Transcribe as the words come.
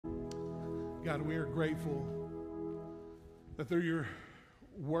God, we are grateful that through your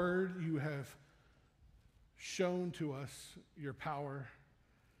word you have shown to us your power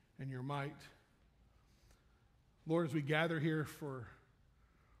and your might. Lord, as we gather here for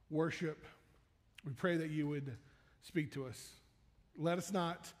worship, we pray that you would speak to us. Let us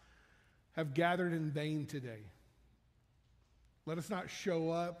not have gathered in vain today. Let us not show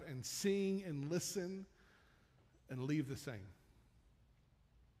up and sing and listen and leave the same.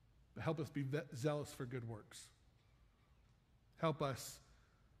 But help us be zealous for good works. Help us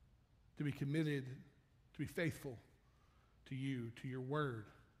to be committed, to be faithful to you, to your word.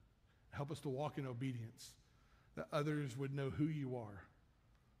 Help us to walk in obedience, that others would know who you are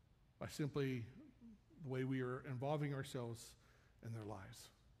by simply the way we are involving ourselves in their lives.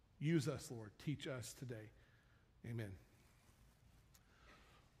 Use us, Lord. Teach us today. Amen.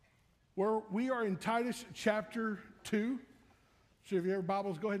 We are in Titus chapter 2. So if you have your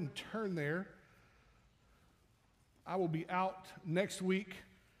Bibles, go ahead and turn there. I will be out next week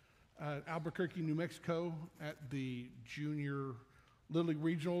at Albuquerque, New Mexico at the Junior Little League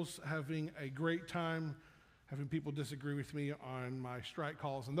Regionals, having a great time, having people disagree with me on my strike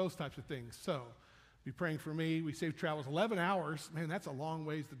calls and those types of things. So be praying for me. We save travels 11 hours. Man, that's a long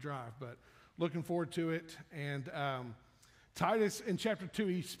ways to drive, but looking forward to it. And Titus in chapter 2,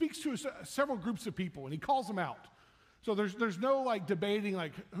 he speaks to several groups of people, and he calls them out. So there's no like debating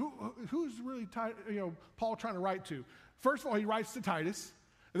like who's really Paul trying to write to. First of all, he writes to Titus,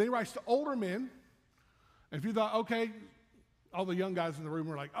 and then he writes to older men. And if you thought, okay, all the young guys in the room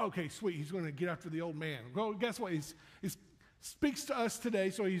were like, okay, sweet, he's going to get after the old man. Well, guess what? He speaks to us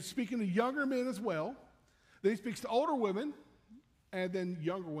today, so he's speaking to younger men as well. Then he speaks to older women, and then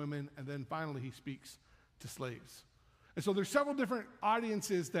younger women, and then finally he speaks to slaves. And so there's several different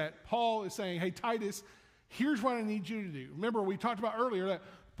audiences that Paul is saying, hey, Titus, here's what I need you to do. Remember, we talked about earlier that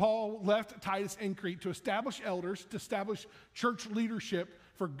Paul left Titus in Crete to establish elders, to establish church leadership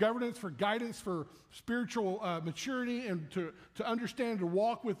for governance, for guidance, for spiritual maturity, and to understand, to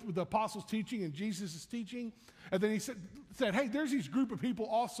walk with the apostles' teaching and Jesus' teaching. And then he said, hey, there's these group of people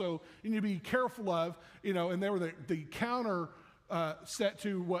also you need to be careful of, and they were the counter set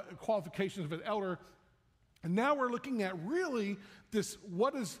to what qualifications of an elder. And now we're looking at really this,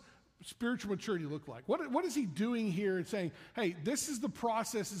 what does spiritual maturity look like? What is he doing here and saying, hey, this is the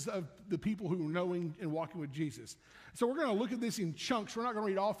processes of the people who are knowing and walking with Jesus. So we're going to look at this in chunks. We're not going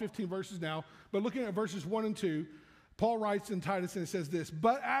to read all 15 verses now, but looking at verses 1 and 2, Paul writes in Titus and it says this,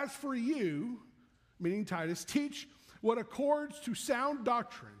 but as for you, meaning Titus, teach what accords to sound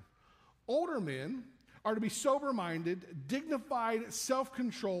doctrine. Older men are to be sober-minded, dignified,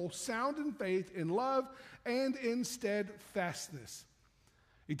 self-control, sound in faith, in love, and in steadfastness.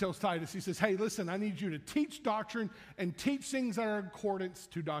 He tells Titus, he says, hey, listen, I need you to teach doctrine and teach things that are in accordance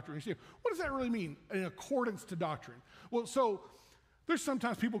to doctrine. You say, what does that really mean, in accordance to doctrine? Well, so there's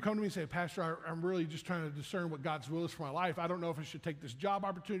sometimes people come to me and say, Pastor, I'm really just trying to discern what God's will is for my life. I don't know if I should take this job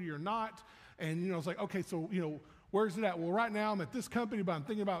opportunity or not. And, it's like, okay, so, where's it at? Well, right now I'm at this company, but I'm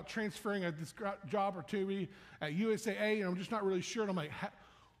thinking about transferring at this job opportunity at USAA, and I'm just not really sure. And I'm like,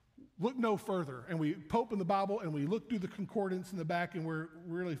 look no further. And we open the Bible and we look through the concordance in the back, and we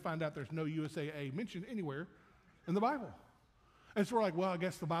really find out there's no USAA mentioned anywhere in the Bible. And so we're like, well, I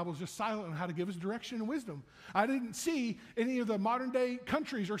guess the Bible's just silent on how to give us direction and wisdom. I didn't see any of the modern day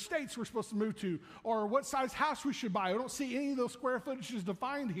countries or states we're supposed to move to, or what size house we should buy. I don't see any of those square footages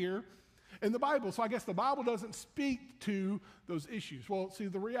defined here in the Bible. So I guess the Bible doesn't speak to those issues. Well, see,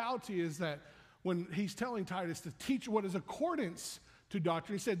 the reality is that when he's telling Titus to teach what is accordance to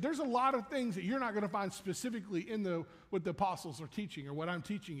doctrine, he said, there's a lot of things that you're not going to find specifically in what the apostles are teaching or what I'm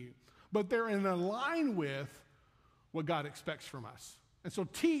teaching you, but they're in line with what God expects from us. And so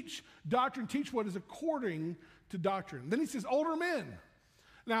teach doctrine, teach what is according to doctrine. Then he says, older men.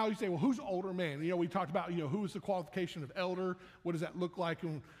 Now you say, well, who's older man? We talked about, who is the qualification of elder? What does that look like?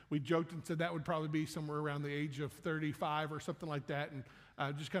 And we joked and said that would probably be somewhere around the age of 35 or something like that. And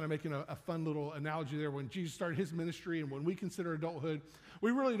just kind of making a fun little analogy there. When Jesus started his ministry and when we consider adulthood,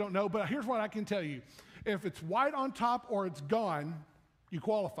 we really don't know. But here's what I can tell you. If it's white on top or it's gone, you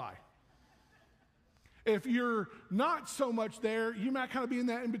qualify. If you're not so much there, you might kind of be in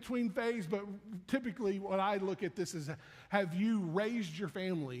that in-between phase, but typically what I look at this is, have you raised your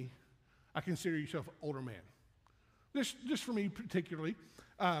family? I consider yourself an older man. Just for me particularly.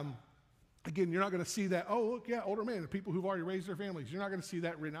 Again, you're not going to see that, oh, look, yeah, older men, the people who've already raised their families. You're not going to see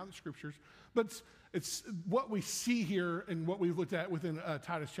that written out in the scriptures. But it's what we see here and what we've looked at within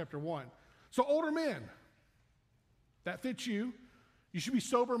Titus chapter 1. So older men, that fits you. You should be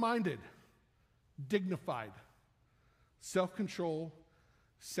sober-minded, dignified, self-control,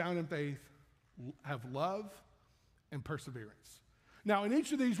 sound in faith, have love and perseverance. Now, in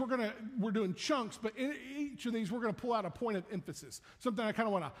each of these, we're doing chunks, but in each of these, we're going to pull out a point of emphasis, something I kind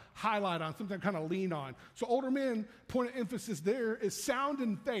of want to highlight on, something I kind of lean on. So older men, point of emphasis there is sound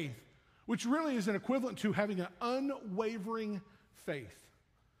in faith, which really is an equivalent to having an unwavering faith,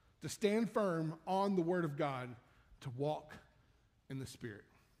 to stand firm on the Word of God, to walk in the Spirit.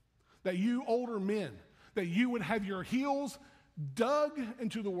 That you older men, that you would have your heels dug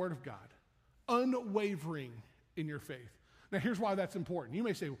into the Word of God, unwavering in your faith. Now, here's why that's important. You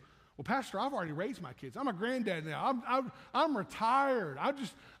may say, well, Pastor, I've already raised my kids. I'm a granddad now. I'm retired. I'm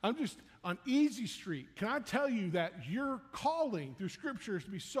just on easy street. Can I tell you that your calling through Scripture is to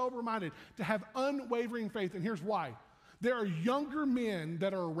be sober-minded, to have unwavering faith? And here's why. There are younger men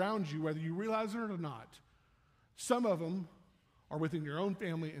that are around you, whether you realize it or not. Some of them are within your own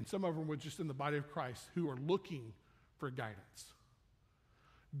family, and some of them are just in the body of Christ who are looking for guidance.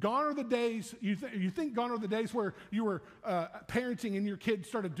 Gone are the days, you think gone are the days where you were parenting and your kid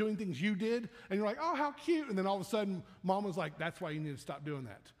started doing things you did, and you're like, oh, how cute. And then all of a sudden, mom was like, that's why you need to stop doing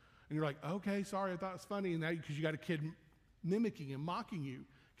that. And you're like, okay, sorry, I thought it was funny. And now because you got a kid mimicking and mocking you.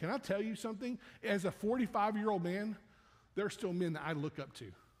 Can I tell you something? As a 45-year-old man, there are still men that I look up to.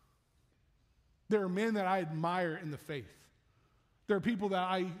 There are men that I admire in the faith. There are people that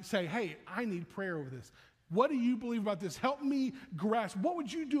I say, hey, I need prayer over this. What do you believe about this? Help me grasp. What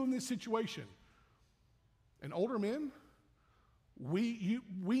would you do in this situation? And older men, we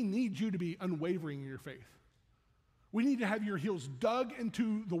need you to be unwavering in your faith. We need to have your heels dug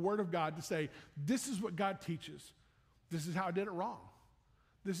into the Word of God to say, this is what God teaches. This is how I did it wrong.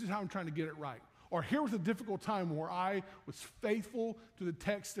 This is how I'm trying to get it right. Or here was a difficult time where I was faithful to the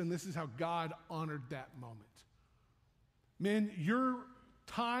text, and this is how God honored that moment. Men, your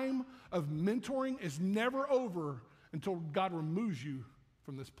time of mentoring is never over until God removes you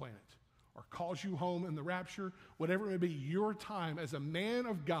from this planet or calls you home in the rapture, whatever it may be. Your time as a man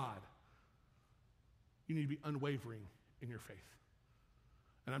of God, you need to be unwavering in your faith.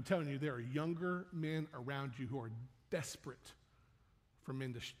 And I'm telling you, there are younger men around you who are desperate for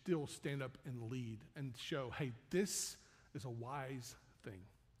men to still stand up and lead and show, hey, this is a wise thing.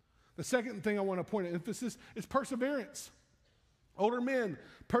 The second thing I want to point at emphasis is perseverance. Older men,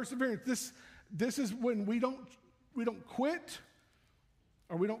 perseverance. This is when we don't quit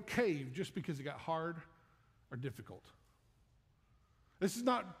or we don't cave just because it got hard or difficult. This is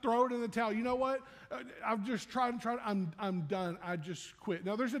not throw it in the towel. You know what? I've just tried. I'm done. I just quit.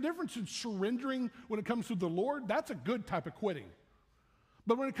 Now, there's a difference in surrendering when it comes to the Lord. That's a good type of quitting.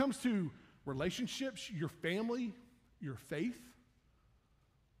 But when it comes to relationships, your family, your faith,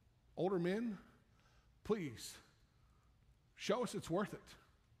 older men, please show us it's worth it.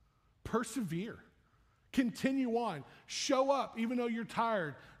 Persevere. Continue on. Show up even though you're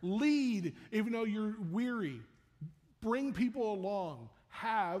tired. Lead even though you're weary. Bring people along.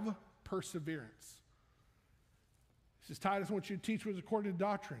 Have perseverance. This is Titus. I want you to teach what is according to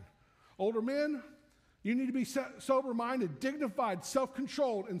doctrine. Older men, you need to be sober-minded, dignified,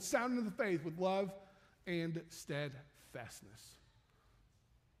 self-controlled, and sound in the faith with love and steadfastness.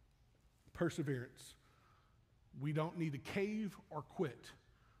 Perseverance. We don't need to cave or quit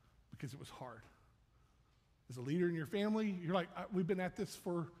because it was hard. As a leader in your family, you're like, we've been at this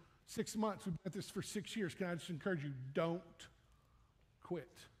for 6 months. We've been at this for 6 years. Can I just encourage you, don't quit.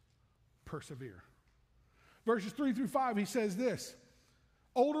 Persevere. Verses 3-5, he says this,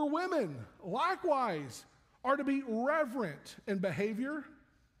 older women, likewise, are to be reverent in behavior,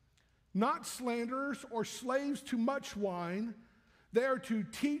 not slanderers or slaves to much wine. They are to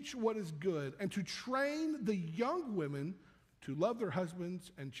teach what is good and to train the young women to love their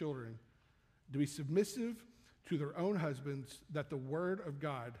husbands and children, to be submissive to their own husbands, that the word of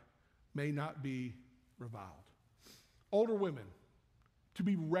God may not be reviled. Older women, to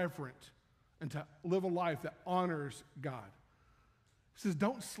be reverent and to live a life that honors God. He says,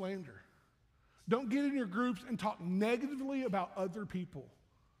 don't slander. Don't get in your groups and talk negatively about other people.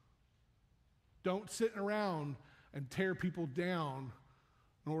 Don't sit around and tear people down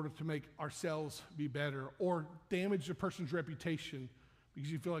in order to make ourselves be better or damage a person's reputation because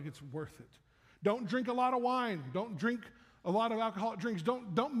you feel like it's worth it. Don't drink a lot of wine. Don't drink a lot of alcoholic drinks.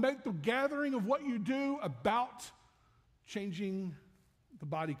 Don't make the gathering of what you do about changing the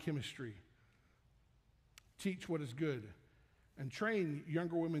body chemistry. Teach what is good and train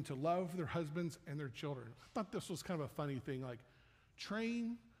younger women to love their husbands and their children. I thought this was kind of a funny thing, like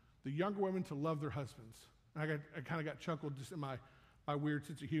train the younger women to love their husbands. And I kind of got chuckled just in my weird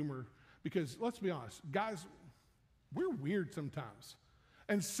sense of humor because let's be honest, guys, we're weird sometimes.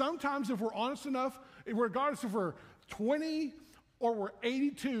 And sometimes if we're honest enough, regardless if we're 20 or we're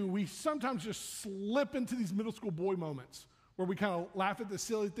 82, we sometimes just slip into these middle school boy moments where we kind of laugh at the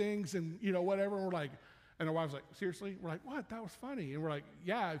silly things and, whatever, and we're like, and our wife's like, seriously? We're like, what? That was funny. And we're like,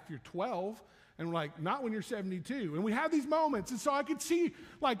 yeah, if you're 12. And we're like, not when you're 72. And we have these moments. And so I could see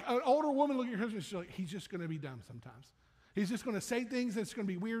like an older woman look at her husband, she's like, he's just going to be dumb sometimes. He's just going to say things that's going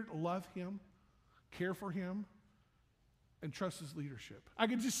to be weird. Love him, care for him, and trust his leadership. I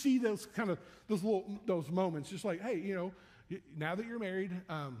could just see those those moments, just like, hey, now that you're married,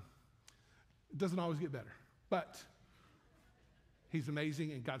 it doesn't always get better. But he's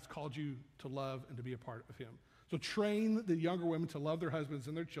amazing, and God's called you to love and to be a part of him. So train the younger women to love their husbands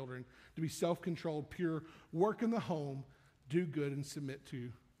and their children, to be self-controlled, pure, work in the home, do good, and submit to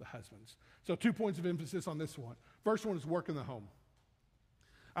the husbands. So 2 points of emphasis on this one. First one is work in the home.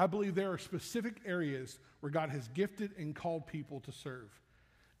 I believe there are specific areas where God has gifted and called people to serve.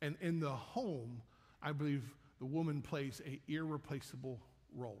 And in the home, I believe the woman plays an irreplaceable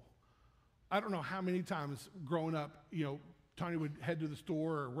role. I don't know how many times growing up, Tanya would head to the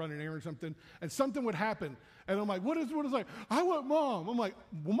store or run an errand or something, and something would happen. And I'm like, what is like? I want mom. I'm like,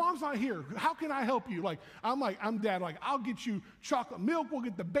 well, mom's not here. How can I help you? I'm dad. I'll get you chocolate milk. We'll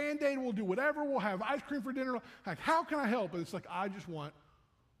get the Band-Aid. We'll do whatever. We'll have ice cream for dinner. Like, how can I help? And it's like, I just want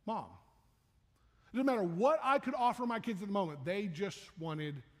mom. It doesn't matter what I could offer my kids at the moment. They just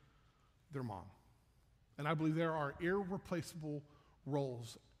wanted their mom. And I believe there are irreplaceable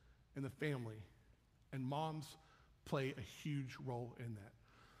roles in the family, and moms play a huge role in that.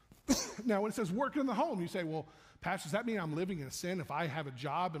 Now, when it says work in the home, you say, well, Pastor, does that mean I'm living in sin if I have a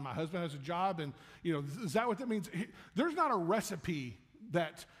job and my husband has a job? And, is that what that means? There's not a recipe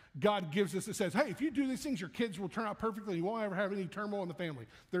that God gives us that says, hey, if you do these things, your kids will turn out perfectly. You won't ever have any turmoil in the family.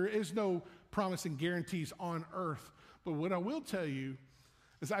 There is no promise and guarantees on earth. But what I will tell you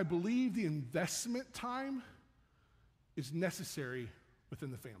is I believe the investment time is necessary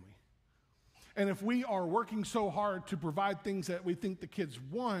within the family. And if we are working so hard to provide things that we think the kids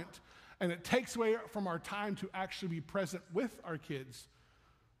want, and it takes away from our time to actually be present with our kids,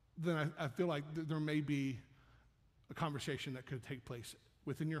 then I feel like there may be a conversation that could take place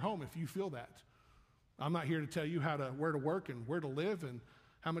within your home if you feel that. I'm not here to tell you where to work and where to live and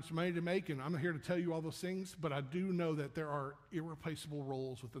how much money to make, and I'm not here to tell you all those things, but I do know that there are irreplaceable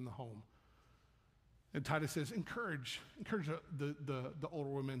roles within the home. And Titus says, encourage the older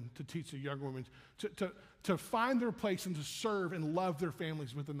women to teach the younger women to find their place and to serve and love their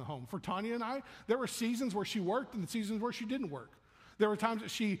families within the home. For Tanya and I, there were seasons where she worked and seasons where she didn't work. There were times that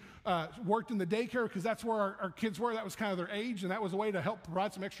she worked in the daycare because that's where our kids were. That was kind of their age, and that was a way to help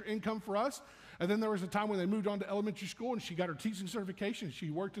provide some extra income for us. And then there was a time when they moved on to elementary school, and she got her teaching certification.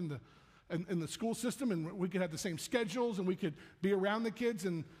 She worked in the school system, and we could have the same schedules, and we could be around the kids.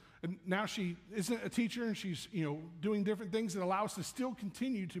 And now she isn't a teacher, and she's doing different things that allow us to still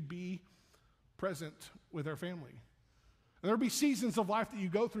continue to be present with our family. And there'll be seasons of life that you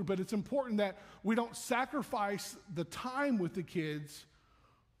go through, but it's important that we don't sacrifice the time with the kids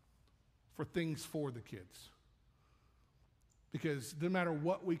for things for the kids. Because no matter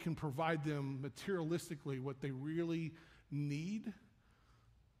what we can provide them materialistically, what they really need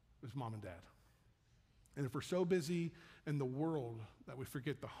is mom and dad. And if we're so busy in the world that we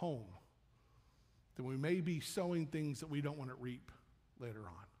forget the home, then we may be sowing things that we don't want to reap later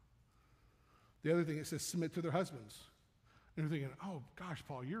on. The other thing, it says submit to their husbands. And you're thinking, oh gosh,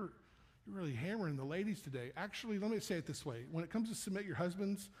 Paul, you're really hammering the ladies today. Actually, let me say it this way. When it comes to submit your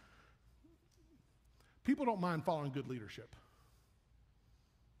husbands, people don't mind following good leadership.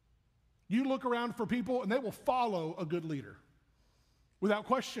 You look around for people and they will follow a good leader. Without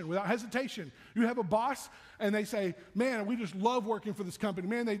question, without hesitation. You have a boss and they say, man, we just love working for this company.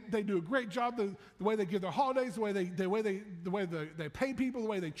 Man, they do a great job, the way they give their holidays, the way they pay people, the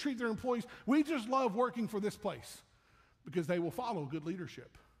way they treat their employees. We just love working for this place because they will follow good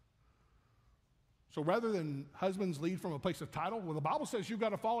leadership. So rather than husbands lead from a place of title, well, the Bible says you've got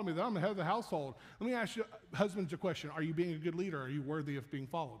to follow me, that I'm the head of the household. Let me ask you, husbands, a question. Are you being a good leader? Are you worthy of being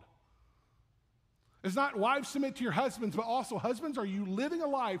followed? It's not wives submit to your husbands, but also husbands, are you living a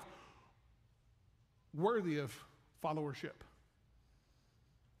life worthy of followership?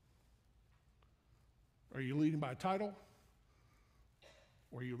 Are you leading by title?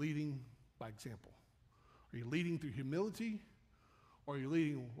 Or are you leading by example? Are you leading through humility? Or are you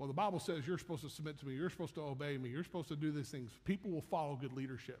leading, well, the Bible says you're supposed to submit to me, you're supposed to obey me, you're supposed to do these things. People will follow good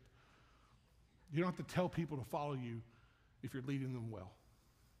leadership. You don't have to tell people to follow you if you're leading them well.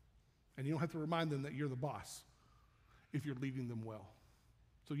 And you don't have to remind them that you're the boss if you're leading them well.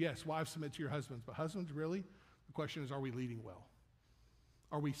 So yes, wives, submit to your husbands. But husbands, really, the question is, are we leading well?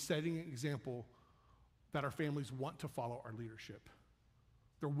 Are we setting an example that our families want to follow our leadership.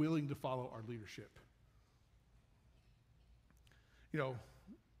 They're willing to follow our leadership. You know,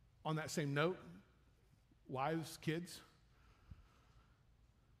 on that same note, wives, kids,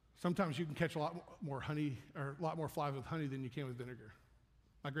 sometimes you can catch a lot more honey, or a lot more flies with honey than you can with vinegar.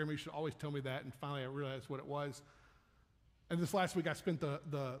 My grandma used to always tell me that, and finally I realized what it was. And this last week, I spent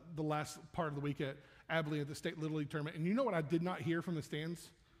the last part of the week at Abilene at the State Little League Tournament. And you know what I did not hear from the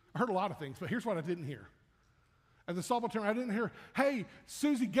stands? I heard a lot of things, but here's what I didn't hear. At the softball tournament, I didn't hear, hey,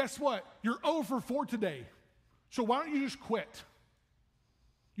 Susie, guess what? You're 0 for 4 today. So why don't you just quit?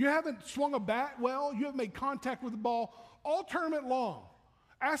 You haven't swung a bat well. You haven't made contact with the ball all tournament long.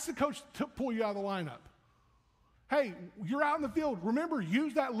 Ask the coach to pull you out of the lineup. Hey, you're out in the field. Remember,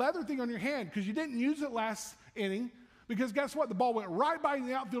 use that leather thing on your hand because you didn't use it last inning. Because guess what? The ball went right by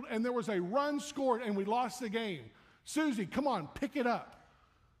the outfield, and there was a run scored, and we lost the game. Susie, come on, pick it up.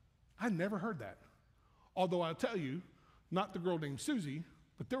 I never heard that. Although I'll tell you, not the girl named Susie,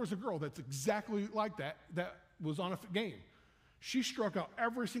 but there was a girl that's exactly like that was on a game. She struck out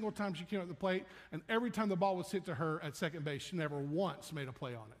every single time she came up the plate, and every time the ball was hit to her at second base, she never once made a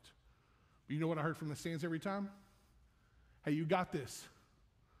play on it. But you know what I heard from the stands every time? Hey, you got this.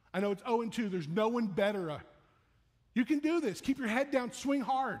 I know it's 0-2. There's no one better. You can do this. Keep your head down. Swing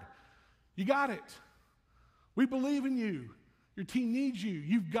hard. You got it. We believe in you. Your team needs you.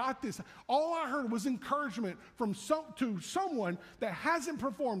 You've got this. All I heard was encouragement from someone that hasn't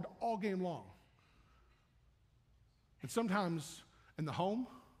performed all game long. And sometimes in the home,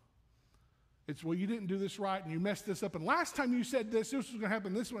 it's, well, you didn't do this right, and you messed this up. And last time you said this was going to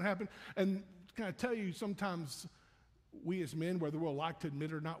happen, this would happen. And can I tell you, sometimes we as men, whether we'll like to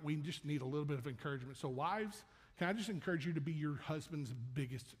admit it or not, we just need a little bit of encouragement. So wives, can I just encourage you to be your husband's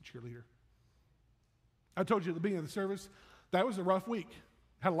biggest cheerleader? I told you at the beginning of the service, that was a rough week.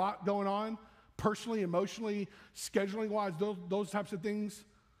 Had a lot going on, personally, emotionally, scheduling-wise, those types of things.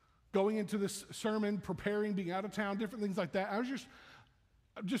 Going into this sermon, preparing, being out of town, different things like that. I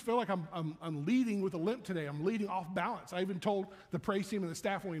just feel like I'm leading with a limp today. I'm leading off balance. I even told the praise team and the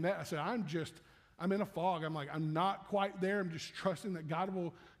staff when we met, I said, I'm in a fog. I'm not quite there. I'm just trusting that God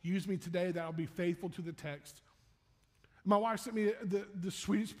will use me today, that I'll be faithful to the text. My wife sent me the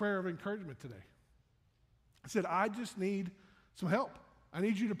sweetest prayer of encouragement today. I said, I just need some help. I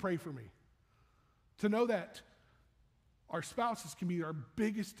need you to pray for me. To know that our spouses can be our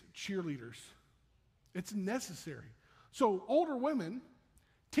biggest cheerleaders. It's necessary. So older women,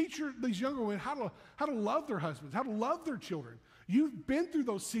 teach these younger women how to love their husbands, how to love their children. You've been through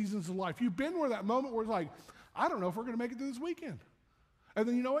those seasons of life. You've been where that moment where it's like, I don't know if we're going to make it through this weekend. And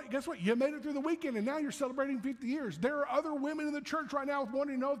then you know what? Guess what? You made it through the weekend, and now you're celebrating 50 years. There are other women in the church right now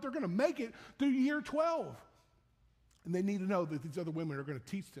wanting to know if they're going to make it through year 12. And they need to know that these other women are going to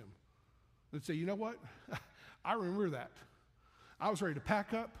teach them. They'd say, you know what? I remember that. I was ready to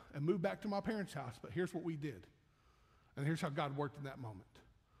pack up and move back to my parents' house, but here's what we did. And here's how God worked in that moment.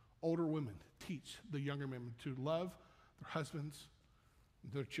 Older women teach the younger women to love their husbands,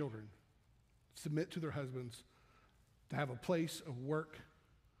 their children, submit to their husbands, to have a place of work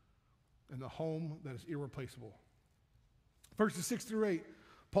in the home that is irreplaceable. Verses 6-8,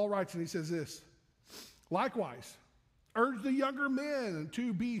 Paul writes and he says this, likewise, urge the younger men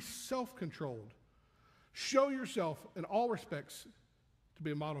to be self-controlled. Show yourself in all respects to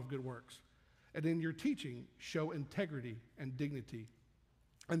be a model of good works. And in your teaching, show integrity and dignity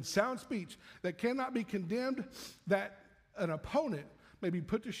and sound speech that cannot be condemned, that an opponent may be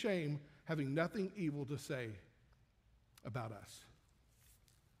put to shame, having nothing evil to say about us.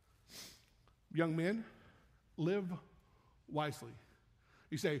 Young men, live wisely.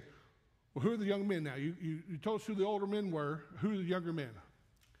 You say, well, who are the young men now? You told us who the older men were. Who are the younger men?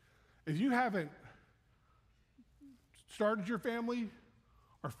 If you haven't started your family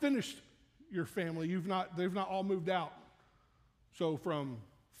or finished your family, they've not all moved out. So from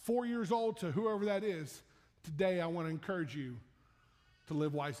 4 years old to whoever that is, today I want to encourage you to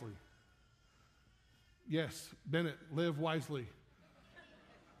live wisely. Yes, Bennett, live wisely.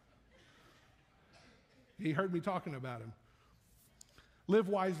 He heard me talking about him. Live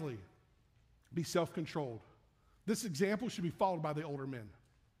wisely. Be self-controlled. This example should be followed by the older men.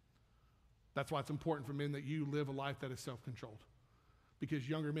 That's why it's important for men that you live a life that is self-controlled. Because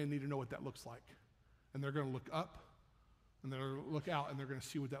younger men need to know what that looks like. And they're going to look up, and they're going to look out, and they're going to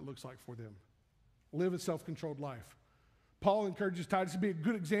see what that looks like for them. Live a self-controlled life. Paul encourages Titus to be a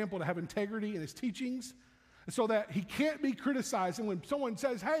good example, to have integrity in his teachings, so that he can't be criticized. And when someone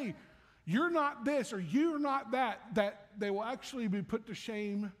says, hey, you're not this or you're not that, that they will actually be put to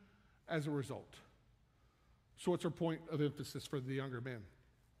shame as a result. So what's our point of emphasis for the younger men?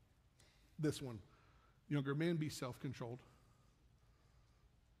 This one. Younger men, be self-controlled.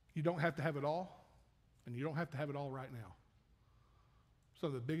 You don't have to have it all, and you don't have to have it all right now. Some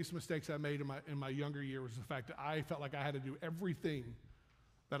of the biggest mistakes I made in my younger year was the fact that I felt like I had to do everything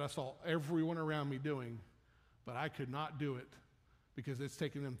that I saw everyone around me doing, but I could not do it because it's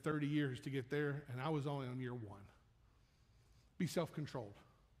taken them 30 years to get there, and I was only on year 1. Be self-controlled.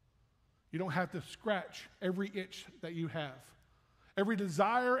 You don't have to scratch every itch that you have. Every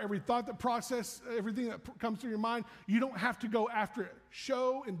desire, every thought that process, everything that comes through your mind, you don't have to go after it.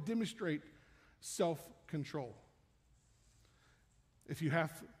 Show and demonstrate self-control. If you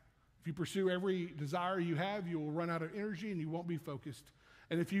pursue every desire you have, you will run out of energy and you won't be focused.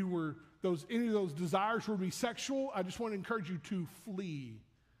 And if any of those desires were to be sexual, I just want to encourage you to flee.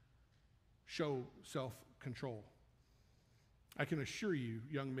 Show self-control. I can assure you,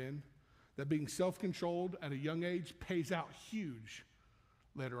 young men, that being self-controlled at a young age pays out huge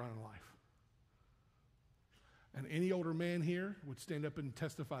later on in life. And any older man here would stand up and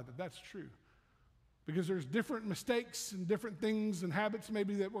testify that that's true. Because there's different mistakes and different things and habits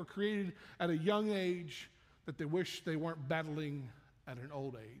maybe that were created at a young age that they wish they weren't battling at an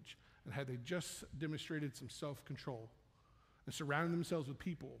old age. And had they just demonstrated some self-control and surrounded themselves with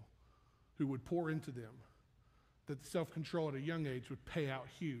people who would pour into them, that self-control at a young age would pay out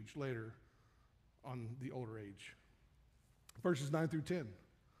huge later on the older age. Verses 9 through 10.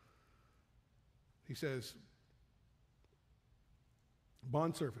 He says,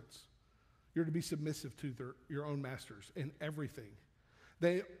 bondservants, you're to be submissive to your own masters in everything.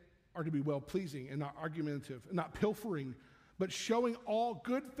 They are to be well-pleasing and not argumentative, and not pilfering, but showing all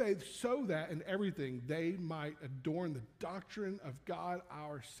good faith so that in everything they might adorn the doctrine of God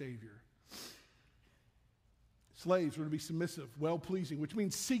our Savior. Slaves are to be submissive, well-pleasing, which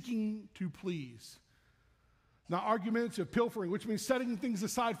means seeking to please. Not argumentative, pilfering, which means setting things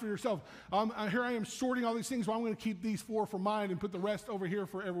aside for yourself. Here I am sorting all these things, well, I'm going to keep these 4 for mine and put the rest over here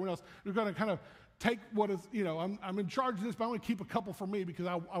for everyone else. We're going to kind of take what is, I'm in charge of this, but I'm going to keep a couple for me because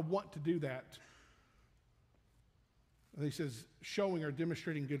I want to do that. And he says, showing or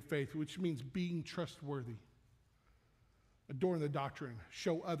demonstrating good faith, which means being trustworthy. Adorn the doctrine.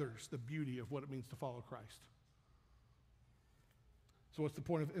 Show others the beauty of what it means to follow Christ. So what's the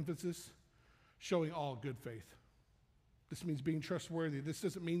point of emphasis? Showing all good faith. This means being trustworthy. This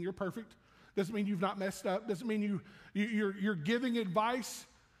doesn't mean you're perfect. Doesn't mean you've not messed up. Doesn't mean you're giving advice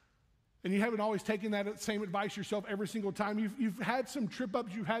and you haven't always taken that same advice yourself every single time. You've had some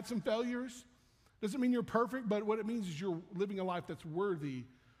trip-ups. You've had some failures. Doesn't mean you're perfect, but what it means is you're living a life that's worthy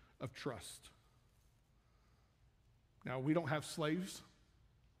of trust. Now, we don't have slaves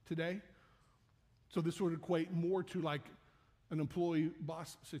today, so this would equate more to like an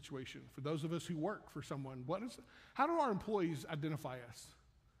employee-boss situation. For those of us who work for someone, how do our employees identify us?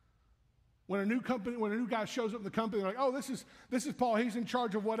 When a new guy shows up in the company, they're like, oh, this is Paul, he's in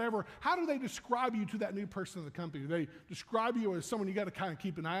charge of whatever. How do they describe you to that new person in the company? Do they describe you as someone you got to kind of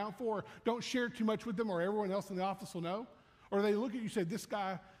keep an eye out for? Don't share too much with them or everyone else in the office will know? Or do they look at you and say,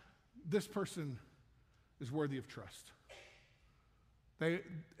 this person is worthy of trust? I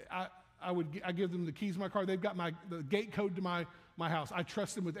give them the keys to my car. They've got the gate code to my house. I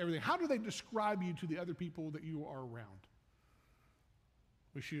trust them with everything. How do they describe you to the other people that you are around?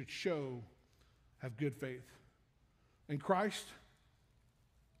 We should have good faith. In Christ,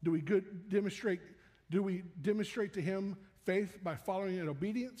 do we demonstrate to him faith by following in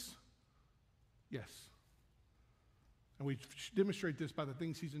obedience? Yes. And we demonstrate this by the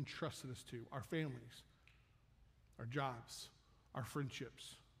things he's entrusted us to, our families, our jobs, our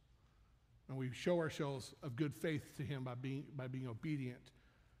friendships. And we show ourselves of good faith to him by being obedient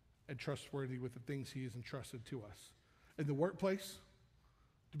and trustworthy with the things he has entrusted to us. In the workplace,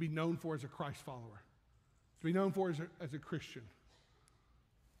 to be known for as a Christ follower, to be known for as a Christian.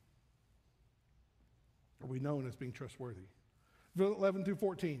 Are we known as being trustworthy? 11 through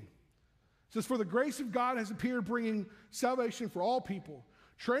 14. It says, for the grace of God has appeared, bringing salvation for all people,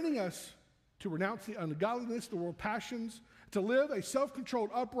 training us to renounce the ungodliness, the world passions, to live a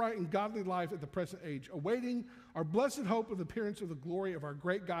self-controlled, upright, and godly life at the present age, awaiting our blessed hope of the appearance of the glory of our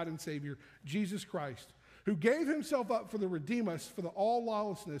great God and Savior, Jesus Christ, who gave himself up for to redeem us for all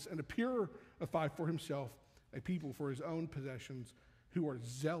lawlessness and to purify for himself a people for his own possessions who are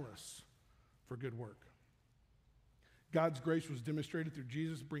zealous for good work. God's grace was demonstrated through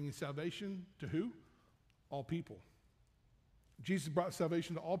Jesus bringing salvation to who? All people. Jesus brought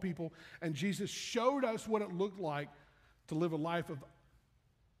salvation to all people, and Jesus showed us what it looked like to live a life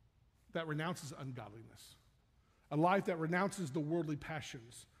that renounces ungodliness, a life that renounces the worldly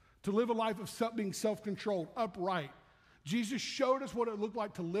passions, to live a life of being self-controlled, upright. Jesus showed us what it looked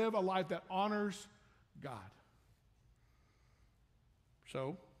like to live a life that honors God.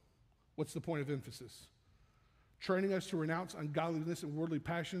 So, what's the point of emphasis? Training us to renounce ungodliness and worldly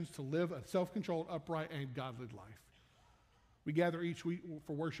passions, to live a self-controlled, upright, and godly life. We gather each week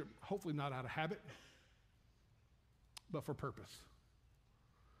for worship, hopefully not out of habit, but for purpose.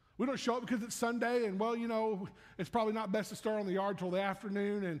 We don't show up because it's Sunday and, well, it's probably not best to start on the yard till the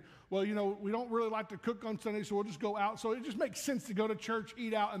afternoon. And, well, we don't really like to cook on Sunday, so we'll just go out. So it just makes sense to go to church,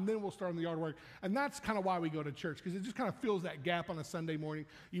 eat out, and then we'll start on the yard work. And that's kind of why we go to church, because it just kind of fills that gap on a Sunday morning.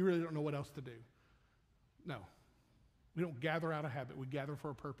 You really don't know what else to do. No. We don't gather out of habit. We gather for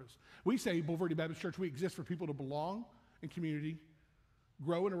a purpose. We say, Bulverde Baptist Church, we exist for people to belong in community,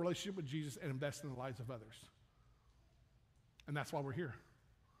 grow in a relationship with Jesus, and invest in the lives of others. And that's why we're here.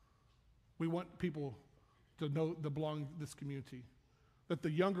 We want people to know to belong to this community, that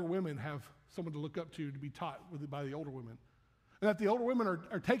the younger women have someone to look up to be taught by the older women, and that the older women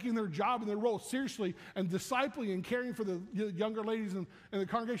are taking their job and their role seriously and discipling and caring for the younger ladies in the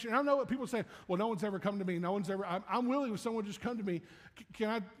congregation. And I know what people say, well, no one's ever come to me. No one's ever, I'm willing if someone just come to me.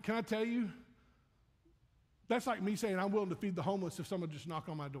 Can I tell you? That's like me saying I'm willing to feed the homeless if someone just knock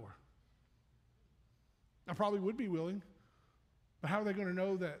on my door. I probably would be willing, but how are they going to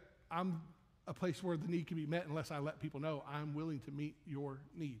know that I'm a place where the need can be met unless I let people know I'm willing to meet your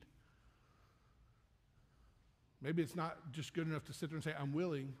need? Maybe it's not just good enough to sit there and say, I'm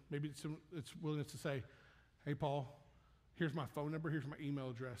willing. Maybe it's willingness to say, hey, Paul, here's my phone number, here's my email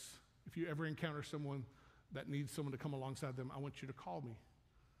address. If you ever encounter someone that needs someone to come alongside them, I want you to call me.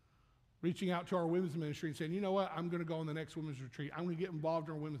 Reaching out to our women's ministry and saying, you know what, I'm going to go on the next women's retreat. I'm going to get involved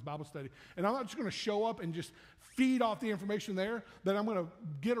in our women's Bible study. And I'm not just going to show up and just feed off the information there, that I'm going to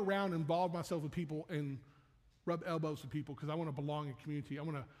get around and involve myself with people and rub elbows with people because I want to belong in community. I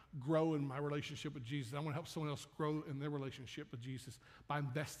want to grow in my relationship with Jesus. I want to help someone else grow in their relationship with Jesus by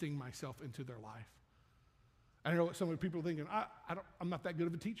investing myself into their life. I know what some of the people are thinking, I'm not that good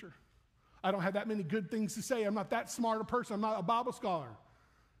of a teacher. I don't have that many good things to say. I'm not that smart a person. I'm not a Bible scholar.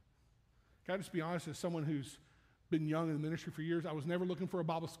 Can I just be honest, as someone who's been young in the ministry for years, I was never looking for a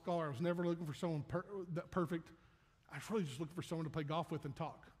Bible scholar. I was never looking for someone perfect. I was really just looking for someone to play golf with and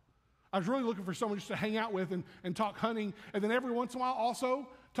talk. I was really looking for someone just to hang out with and talk hunting, and then every once in a while also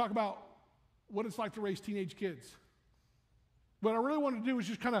talk about what it's like to raise teenage kids. What I really wanted to do was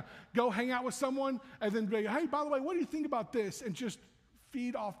just kind of go hang out with someone and then be, hey, by the way, what do you think about this? And just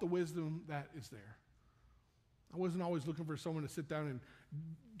feed off the wisdom that is there. I wasn't always looking for someone to sit down and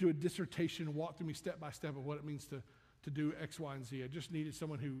do a dissertation and walk through me step by step of what it means to do X, Y, and Z. I just needed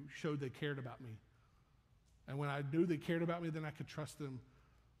someone who showed they cared about me. And when I knew they cared about me, then I could trust them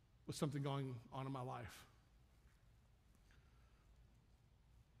with something going on in my life.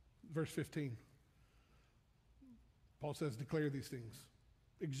 Verse 15. Paul says, declare these things,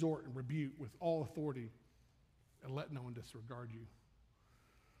 exhort and rebuke with all authority, and let no one disregard you.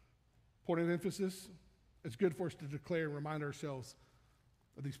 Point of emphasis, it's good for us to declare and remind ourselves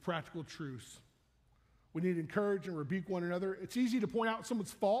of these practical truths. We need to encourage and rebuke one another. It's easy to point out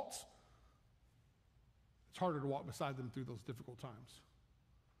someone's faults. It's harder to walk beside them through those difficult times.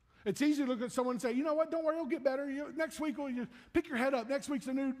 It's easy to look at someone and say, you know what, don't worry, it'll get better. Next week, you pick your head up. Next week's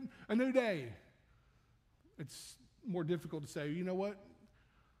a new day. It's more difficult to say, you know what,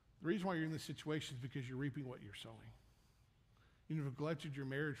 the reason why you're in this situation is because you're reaping what you're sowing. You've neglected your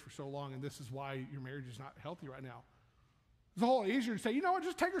marriage for so long, and this is why your marriage is not healthy right now. It's a whole lot easier to say, you know what,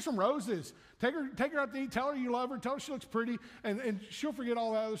 just take her some roses. Take her out to eat. Tell her you love her. Tell her she looks pretty, and she'll forget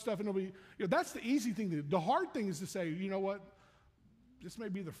all that other stuff, and it'll be, that's the easy thing to do. The hard thing is to say, you know what, this may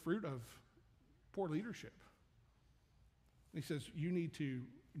be the fruit of poor leadership. And he says, you need to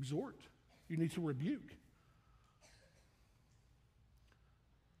exhort. You need to rebuke.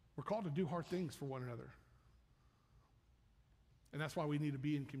 We're called to do hard things for one another. And that's why we need to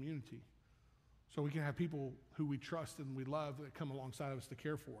be in community. So we can have people who we trust and we love that come alongside of us to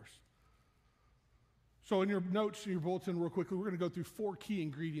care for us. So in your notes, in your bulletin, real quickly, we're going to go through 4 key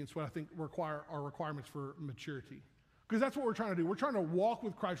ingredients, what I think are requirements for maturity. Because that's what we're trying to do. We're trying to walk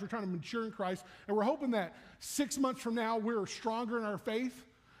with Christ. We're trying to mature in Christ. And we're hoping that 6 months from now, we're stronger in our faith.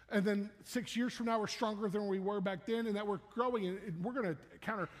 And then 6 years from now, we're stronger than we were back then, and that we're growing, and we're going to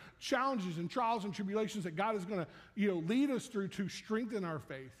encounter challenges and trials and tribulations that God is going to, lead us through to strengthen our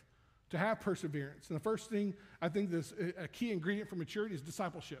faith, to have perseverance. And the first thing, I think a key ingredient for maturity is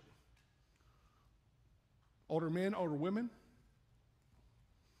discipleship. Older men, older women,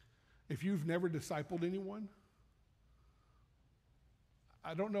 if you've never discipled anyone,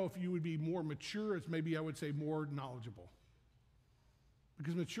 I don't know if you would be more mature, as maybe I would say more knowledgeable.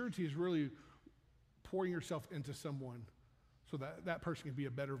 Because maturity is really pouring yourself into someone so that that person can be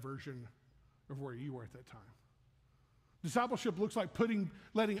a better version of where you were at that time. Discipleship looks like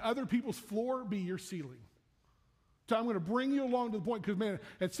letting other people's floor be your ceiling. So I'm going to bring you along to the point, because, man,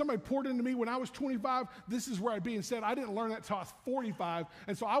 if somebody poured into me when I was 25, this is where I'd be. Instead, I didn't learn that until I was 45.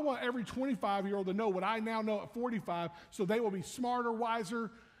 And so I want every 25-year-old to know what I now know at 45, so they will be smarter,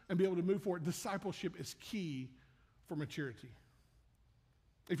 wiser, and be able to move forward. Discipleship is key for maturity.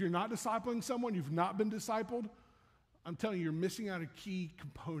 If you're not discipling someone, you've not been discipled, I'm telling you, you're missing out a key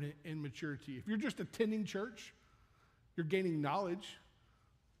component in maturity. If you're just attending church, you're gaining knowledge,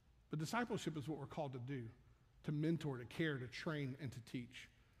 but discipleship is what we're called to do, to mentor, to care, to train, and to teach.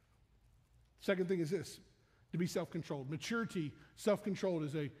 Second thing is this, to be self-controlled. Maturity, self-controlled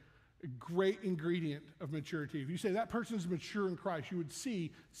is a great ingredient of maturity. If you say that person is mature in Christ, you would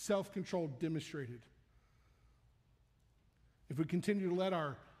see self-control demonstrated. If we continue to let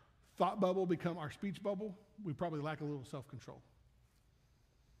our thought bubble become our speech bubble, we probably lack a little self-control.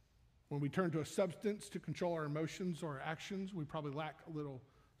 When we turn to a substance to control our emotions or our actions, we probably lack a little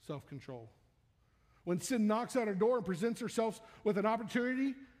self-control. When sin knocks at our door and presents ourselves with an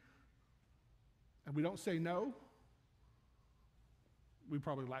opportunity and we don't say no, we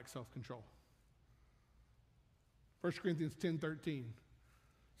probably lack self-control. 1 Corinthians 10:13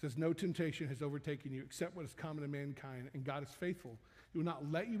 says, no temptation has overtaken you except what is common to mankind, and God is faithful. He will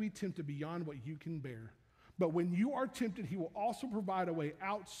not let you be tempted beyond what you can bear. But when you are tempted, he will also provide a way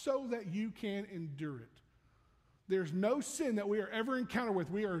out so that you can endure it. There's no sin that we are ever encountered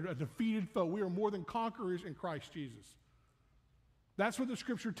with. We are a defeated foe. We are more than conquerors in Christ Jesus. That's what the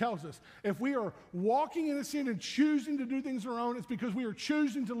scripture tells us. If we are walking in a sin and choosing to do things on our own, it's because we are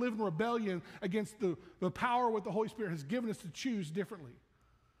choosing to live in rebellion against the power what the Holy Spirit has given us to choose differently.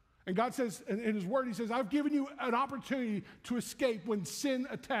 And God says, in his word, he says, I've given you an opportunity to escape when sin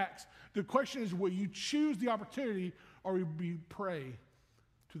attacks. The question is, will you choose the opportunity, or will you be prey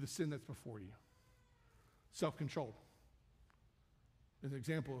to the sin that's before you? Self-control is an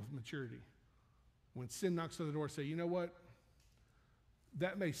example of maturity. When sin knocks on the door, say, you know what?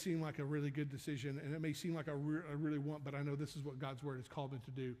 That may seem like a really good decision, and it may seem like I really want, but I know this is what God's word has called me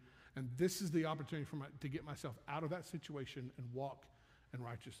to do. And this is the opportunity to get myself out of that situation and walk in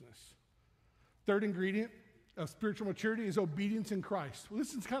righteousness. Third ingredient of spiritual maturity is obedience in Christ. Well,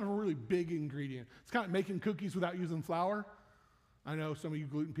 this is kind of a really big ingredient. It's kind of making cookies without using flour. I know some of you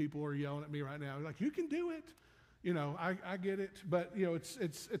gluten people are yelling at me right now. Like, you can do it. You know, I get it. But, you know,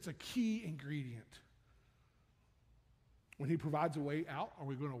 it's a key ingredient. When he provides a way out, are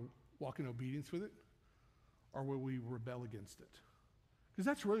we going to walk in obedience with it? Or will we rebel against it? Because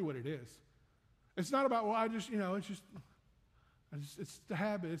that's really what it is. It's not about, well, it's the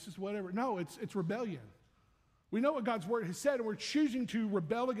habit, it's just whatever. No, it's rebellion. We know what God's word has said, and we're choosing to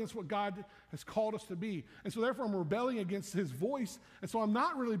rebel against what God has called us to be. And so therefore I'm rebelling against his voice, and so I'm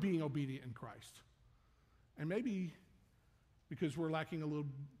not really being obedient in Christ. And maybe because we're lacking a little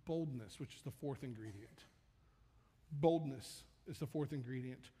boldness, which is the fourth ingredient. Boldness is the fourth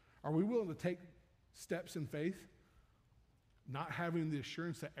ingredient. Are we willing to take steps in faith, not having the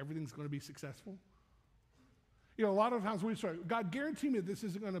assurance that everything's going to be successful? You know, a lot of times we say, God, guarantee me this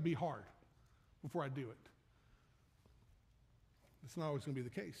isn't going to be hard before I do it. It's not always going to be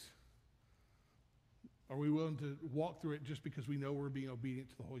the case. Are we willing to walk through it just because we know we're being obedient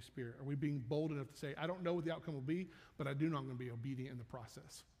to the Holy Spirit? Are we being bold enough to say, I don't know what the outcome will be, but I do know I'm going to be obedient in the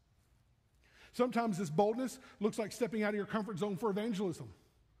process? Sometimes this boldness looks like stepping out of your comfort zone for evangelism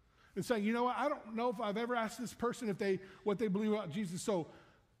and saying, you know what, I don't know if I've ever asked this person what they believe about Jesus, so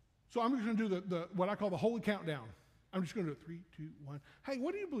I'm just going to do the what I call the holy countdown. I'm just going to do it. 3, 2, 1. Hey,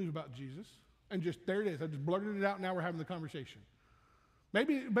 what do you believe about Jesus? And just, there it is. I just blurted it out, and now we're having the conversation.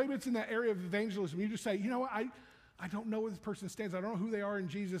 Maybe it's in that area of evangelism. You just say, you know what, I don't know where this person stands. I don't know who they are in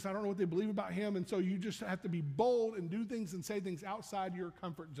Jesus. I don't know what they believe about him. And so you just have to be bold and do things and say things outside your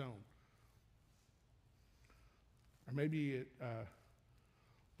comfort zone. Or maybe it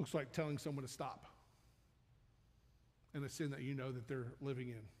looks like telling someone to stop in a sin that you know that they're living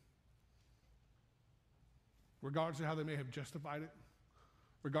in. Regardless of how they may have justified it,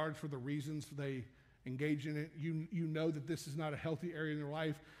 regardless for the reasons they engage in it, you know that this is not a healthy area in their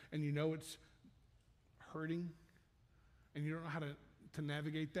life, and you know it's hurting, and you don't know how to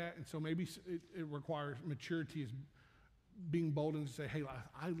navigate that, and so maybe it requires maturity, is being bold and to say, hey,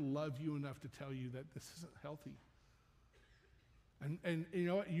 I love you enough to tell you that this isn't healthy. And you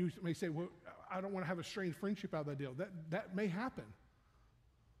know what, you may say, well, I don't want to have a strained friendship out of that deal. That may happen.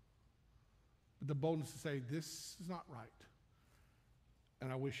 But the boldness to say, this is not right,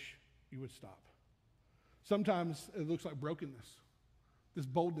 and I wish you would stop. Sometimes it looks like brokenness. This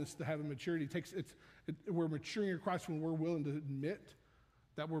boldness to have a maturity we're maturing in Christ when we're willing to admit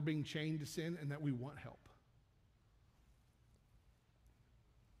that we're being chained to sin and that we want help.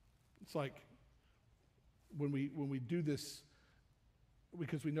 It's like when we do this,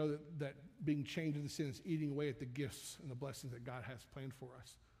 because we know that being chained to the sin is eating away at the gifts and the blessings that God has planned for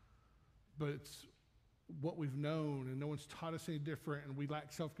us. But it's what we've known, and no one's taught us any different, and we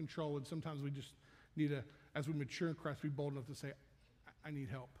lack self-control, and sometimes we just need to, as we mature in Christ, be bold enough to say, I need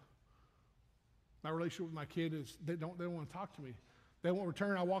help. My relationship with my kid is they don't want to talk to me. They won't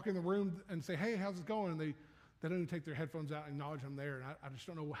return. I walk in the room and say, hey, how's it going? And they don't even take their headphones out and acknowledge I'm there, and I just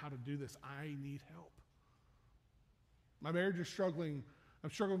don't know how to do this. I need help. My marriage is struggling. I'm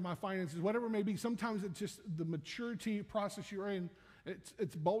struggling with my finances, whatever it may be. Sometimes it's just the maturity process you're in.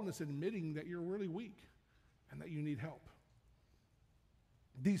 It's boldness admitting that you're really weak and that you need help.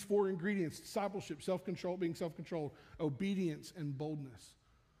 These 4 ingredients: discipleship, self-control, being self-controlled, obedience, and boldness.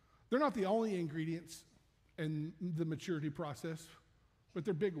 They're not the only ingredients in the maturity process, but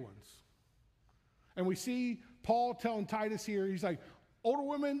they're big ones. And we see Paul telling Titus here, he's like, older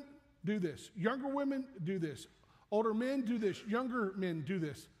women, do this. Younger women, do this. Older men, do this. Younger men, do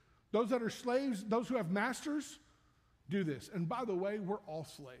this. Those that are slaves, those who have masters, do this. And by the way, we're all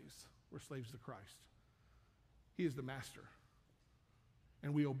slaves. We're slaves to Christ. He is the master.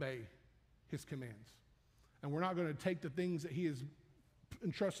 And we obey his commands. And we're not going to take the things that he has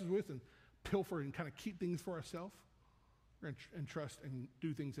entrusted with and pilfer and kind of keep things for ourselves. We're going to entrust and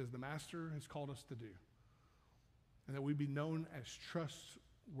do things as the master has called us to do. And that we be known as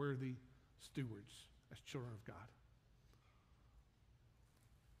trustworthy stewards, as children of God.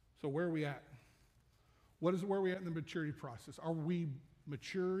 So where are we at? Where are we at in the maturity process? Are we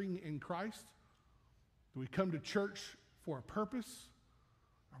maturing in Christ? Do we come to church for a purpose?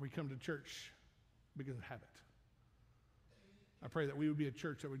 Or we come to church because of habit? I pray that we would be a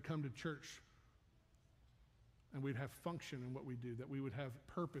church that would come to church and we'd have function in what we do, that we would have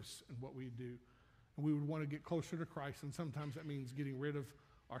purpose in what we do, and we would want to get closer to Christ, and sometimes that means getting rid of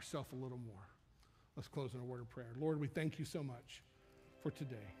ourselves a little more. Let's close in a word of prayer. Lord, we thank you so much for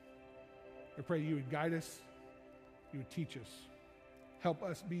today. I pray you would guide us, you would teach us, help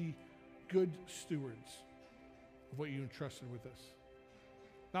us be good stewards of what you entrusted with us.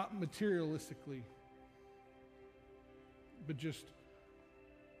 Not materialistically, but just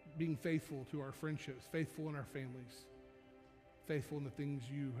being faithful to our friendships, faithful in our families, faithful in the things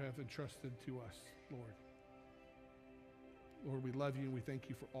you have entrusted to us, Lord. Lord, we love you and we thank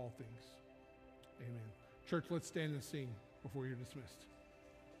you for all things. Amen. Church, let's stand and sing before you're dismissed.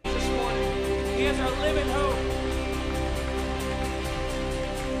 This morning, he is our living hope.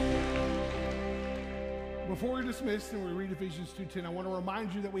 Before we're dismissed and we read Ephesians 2:10, I want to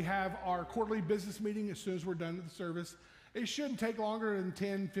remind you that we have our quarterly business meeting as soon as we're done with the service. It shouldn't take longer than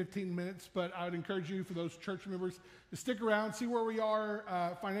 10, 15 minutes, but I would encourage you, for those church members, to stick around, see where we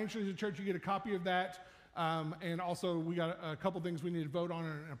are financially as a church. You get a copy of that. And also, we got a couple things we need to vote on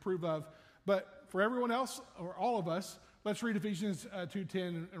and approve of. But for everyone else, or all of us, let's read Ephesians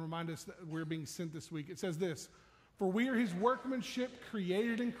 2:10 and remind us that we're being sent this week. It says this: "For we are his workmanship,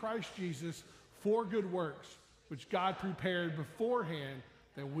 created in Christ Jesus for good works, which God prepared beforehand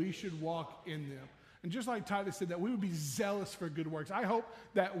that we should walk in them." And just like Titus said, that we would be zealous for good works. I hope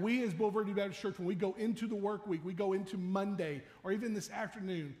that we as Bulverde Baptist Church, when we go into the work week, we go into Monday, or even this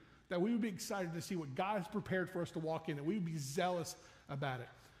afternoon, that we would be excited to see what God has prepared for us to walk in, and we would be zealous about it.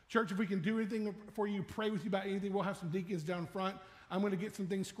 Church, if we can do anything for you, pray with you about anything, we'll have some deacons down front. I'm going to get some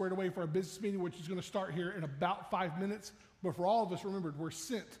things squared away for our business meeting, which is going to start here in about 5 minutes. But for all of us, remember, we're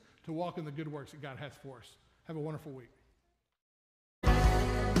sent to walk in the good works that God has for us. Have a wonderful week.